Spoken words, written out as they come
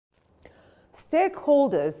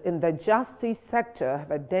Stakeholders in the justice sector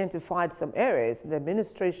have identified some areas in the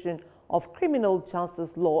administration of criminal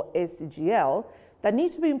justice law ACJL that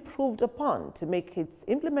need to be improved upon to make its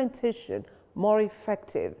implementation more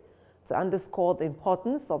effective. To underscore the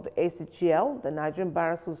importance of the ACJL, the Nigerian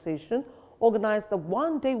Bar Association organized a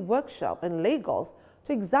one-day workshop in Lagos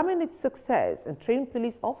to examine its success and train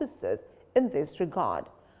police officers in this regard.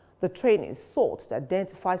 The training sought to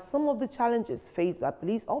identify some of the challenges faced by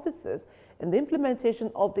police officers in the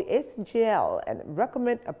implementation of the ACJL and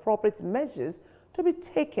recommend appropriate measures to be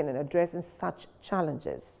taken in addressing such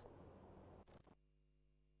challenges.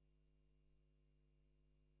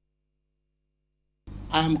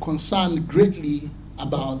 I am concerned greatly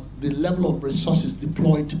about the level of resources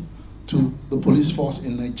deployed to the police force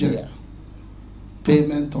in Nigeria.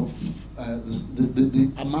 Payment of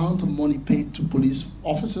the amount of money paid to police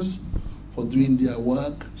officers for doing their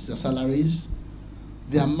work, their salaries,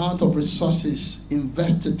 the amount of resources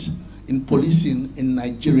invested in policing in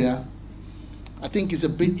Nigeria. I think it's a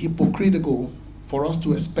bit hypocritical for us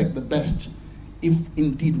to expect the best if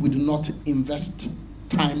indeed we do not invest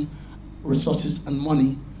time, resources and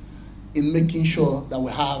money in making sure that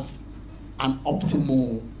we have an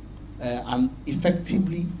optimal and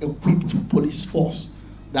effectively equipped police force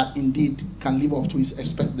that indeed can live up to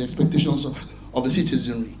the expectations of the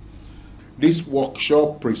citizenry. This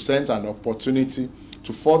workshop presents an opportunity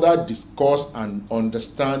to further discuss and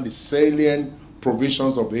understand the salient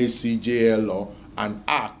provisions of ACJL law and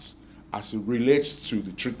act as it relates to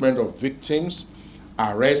the treatment of victims,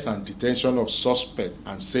 arrest and detention of suspects,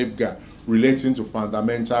 and safeguard relating to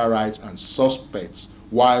fundamental rights and suspects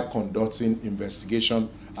while conducting investigation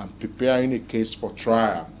and preparing a case for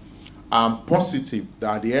trial. I'm positive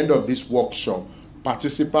that at the end of this workshop,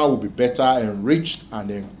 participants will be better enriched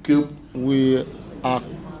and equipped. We are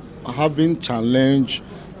having challenge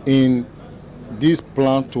in this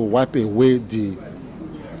plan to wipe away the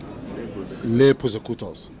lay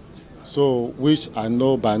prosecutors. So, which I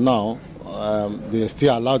know by now, they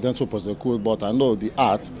still allow them to prosecute, but I know the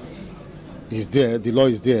act is there, the law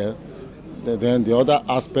is there. Then the other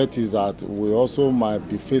aspect is that we also might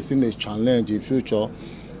be facing a challenge in future,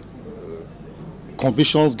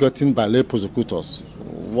 convictions getting by lay prosecutors.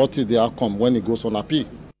 What is the outcome when it goes on appeal?